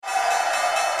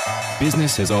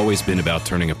Business has always been about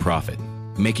turning a profit,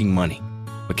 making money.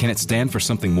 But can it stand for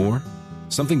something more?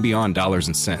 Something beyond dollars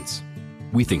and cents?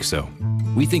 We think so.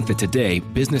 We think that today,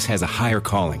 business has a higher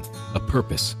calling, a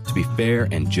purpose to be fair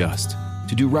and just,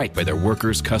 to do right by their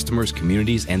workers, customers,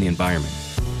 communities, and the environment.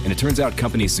 And it turns out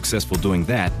companies successful doing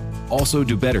that also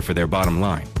do better for their bottom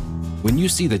line. When you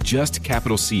see the Just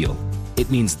Capital seal, it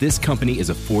means this company is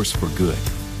a force for good.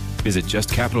 Visit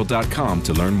justcapital.com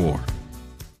to learn more.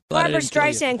 Barbara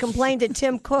Streisand complained to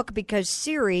Tim Cook because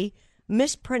Siri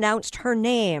mispronounced her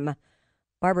name.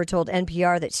 Barbara told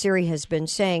NPR that Siri has been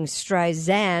saying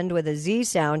Streisand with a Z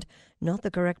sound, not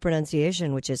the correct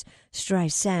pronunciation, which is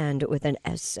Streisand with an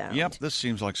S sound. Yep, this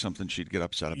seems like something she'd get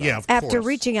upset about. Yeah, of After course.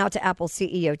 reaching out to Apple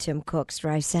CEO Tim Cook,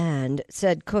 Streisand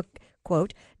said Cook,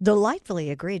 quote, delightfully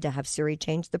agreed to have Siri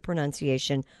change the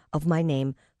pronunciation of my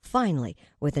name finally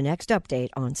with the next update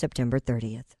on September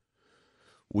 30th.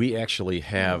 We actually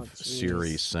have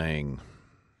Siri saying,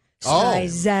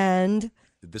 Streisand.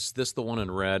 This the one in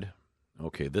red?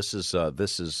 Okay, this is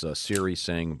Siri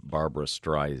saying Barbara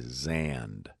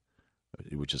Streisand,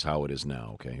 which is how it is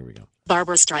now. Okay, here we go.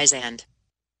 Barbara Streisand.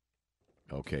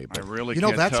 Okay, I really You know,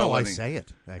 can't that's tell how I any, say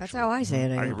it. Actually. That's how I say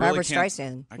it. I really Barbara can't-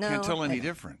 Streisand. I can't tell any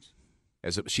difference.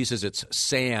 She says it's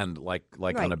sand, like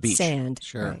right, on a beach. Sand.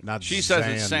 Sure. Right. Not She says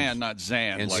it's Zand. sand, not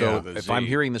Zan. And like so, the if Z. I'm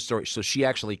hearing the story, so she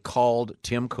actually called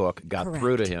Tim Cook, got Correct.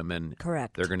 through to him, and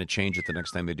Correct. they're going to change it the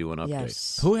next time they do an update.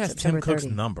 Yes. Who has September Tim Cook's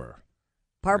 30. number?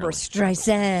 Barbara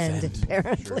Streisand,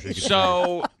 apparently.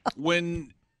 So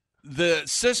when the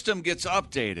system gets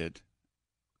updated,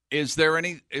 is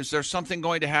there something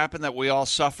going to happen that we all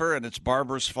suffer and it's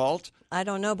Barbara's fault? I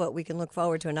don't know, but we can look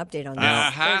forward to an update on the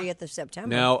Uh-huh. 30th of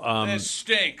September. Now, This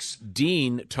stinks.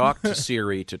 Dean talked to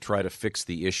Siri to try to fix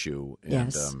the issue. And,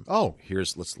 Yes.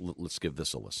 let's give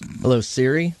this a listen. Hello,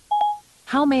 Siri.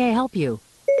 How may I help you?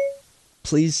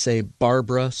 Please say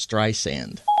Barbara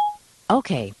Streisand.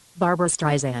 Okay, Barbara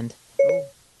Streisand.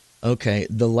 Okay,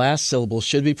 the last syllable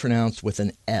should be pronounced with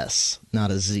an S,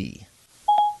 not a Z.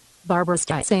 Barbara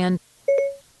Streisand.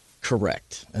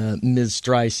 Correct. Ms.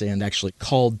 Streisand actually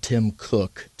called Tim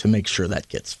Cook to make sure that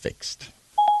gets fixed.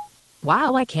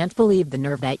 Wow, I can't believe the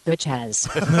nerve that bitch has.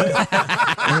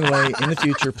 Anyway, in the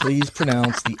future, please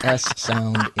pronounce the S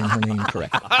sound in her name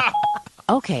correctly.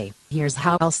 Okay, here's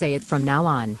how I'll say it from now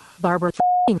on. Barbara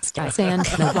f***ing Streisand,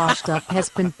 the washed up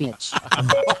husband bitch.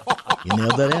 You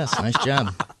nailed that S. Nice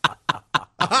job.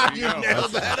 You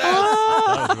nailed that.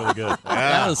 That was really good.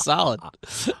 That was solid.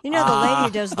 You know, the lady who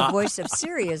does the voice of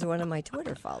Siri is one of my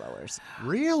Twitter followers.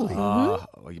 Really? Well,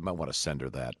 you might want to send her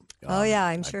that. Oh, yeah,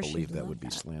 I'm sure I she'd believe that love would be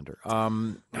that. slander.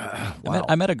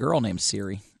 I met a girl named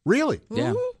Siri. Really?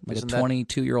 Yeah, like Isn't a that-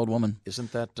 22-year-old woman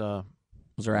Isn't that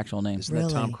was her actual name. isn't that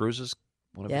Tom Really? Cruise's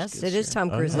one of his Yes, kids? it is Tom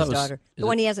Oh, Cruise's that was- daughter. The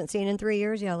one he hasn't seen in 3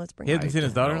 years? Yeah, let's bring He it. hasn't seen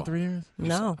his don't daughter know. in 3 years?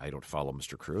 No, I don't follow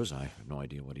Mr. Cruise. I have no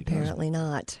idea what he does. apparently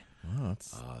not. Oh,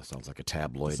 that's Sounds like a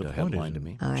tabloid Disappointed headline to in-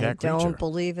 me. I Jack don't Reacher.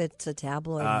 believe it's a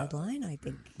tabloid headline. I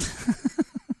think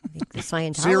the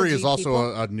Scientology Siri is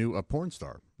also people- a porn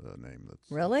star name. That's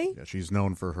Really? Yeah, she's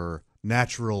known for her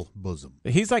natural bosom.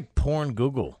 He's like porn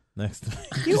Google next to me.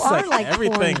 You He's are like porn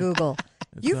everything. Google.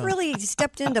 You've really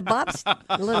stepped into Bob's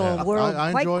little world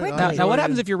I quite enjoy- quickly. I Now, what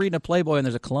happens if you're reading a Playboy and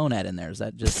there's a clone ad in there? Is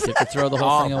that just to throw the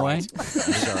whole thing away?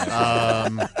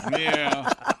 Yeah.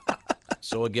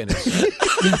 So again,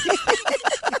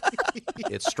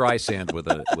 it's Streisand with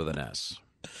an S.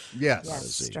 Yes. not a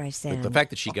Z. Streisand. The fact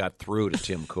that she got through to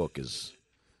Tim Cook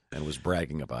and was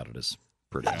bragging about it is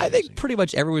pretty amazing. I think pretty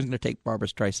much everyone's going to take Barbara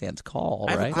Streisand's call,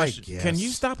 I have a right? question. guess. Can you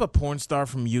stop a porn star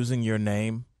from using your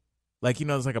name? Like,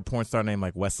 there's like a porn star named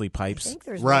like Wesley I Pipes. think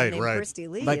there's Right, one named right. Christy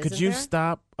Lee. Like, could isn't you there?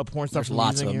 stop a porn star There's from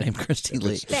lots of using them your named Christy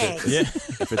Lee. Thanks. Yeah.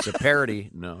 If it's a parody,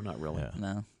 no, not really. Yeah.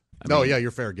 No. No, yeah, you're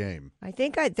fair game. I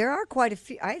think there are quite a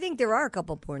few. I think there are a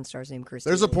couple porn stars named Christy.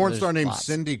 There's a Lee. porn There's star named lots.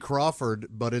 Cindy Crawford,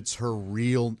 but it's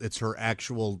her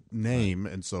actual name,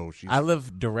 and so she's. I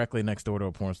live directly next door to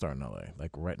a porn star in LA, like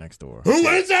right next door. Who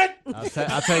is it?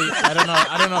 I'll tell you. I don't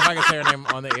know if I can say her name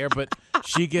on the air, but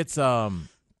she gets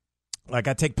like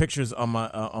I take pictures on my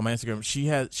Instagram.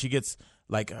 She gets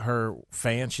like her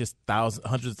fans. She has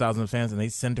hundreds of thousands of fans, and they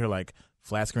send her like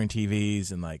flat screen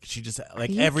TVs and like she just like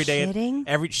Are you every day. kidding?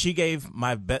 She gave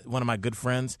one of my good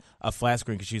friends a flat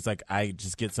screen because she's like I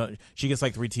just get some. She gets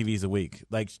like 3 TVs a week.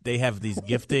 Like they have these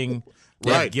gifting.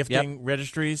 Right. Gifting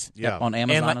registries. Yeah. On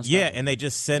Amazon And like, and stuff. yeah, and they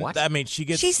just send. What? I mean, she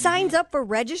gets. She signs up for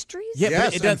registries. Yeah, Yes,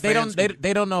 but it does, and they fans don't.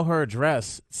 They don't know her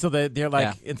address, so they're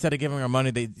like Yeah. instead of giving her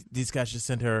money, these guys just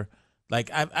send her. Like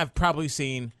I've probably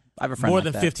seen I have a friend more like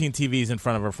than that. 15 TVs in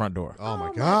front of her front door. Oh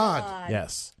my God!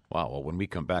 Yes, Wow. Well, when we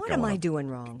come back, What am I doing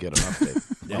wrong? Get an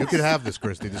update. You could have this,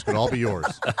 Christy. This could all be yours.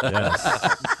 Yes.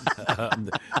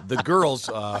 The girls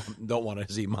don't want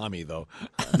to see mommy, though.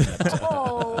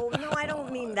 Oh, no, I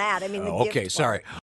don't mean that. I mean the Okay, gift sorry.